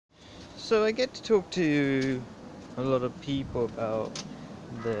So I get to talk to a lot of people about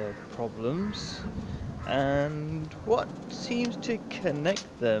their problems, and what seems to connect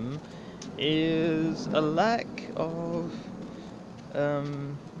them is a lack of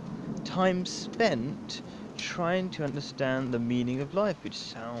um, time spent trying to understand the meaning of life, which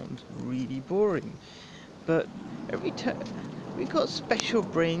sounds really boring. But every time we've got special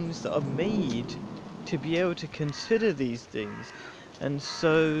brains that are made to be able to consider these things, and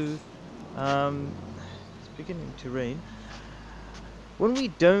so it's beginning to rain. When we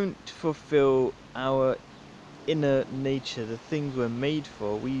don't fulfill our inner nature, the things we're made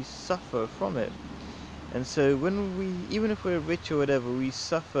for, we suffer from it. And so when we, even if we're rich or whatever, we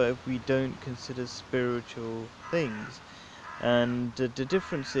suffer if we don't consider spiritual things. And the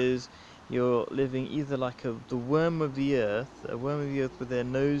difference is you're living either like the worm of the earth, a worm of the earth with their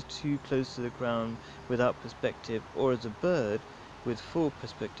nose too close to the ground without perspective, or as a bird with full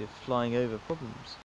perspective flying over problems.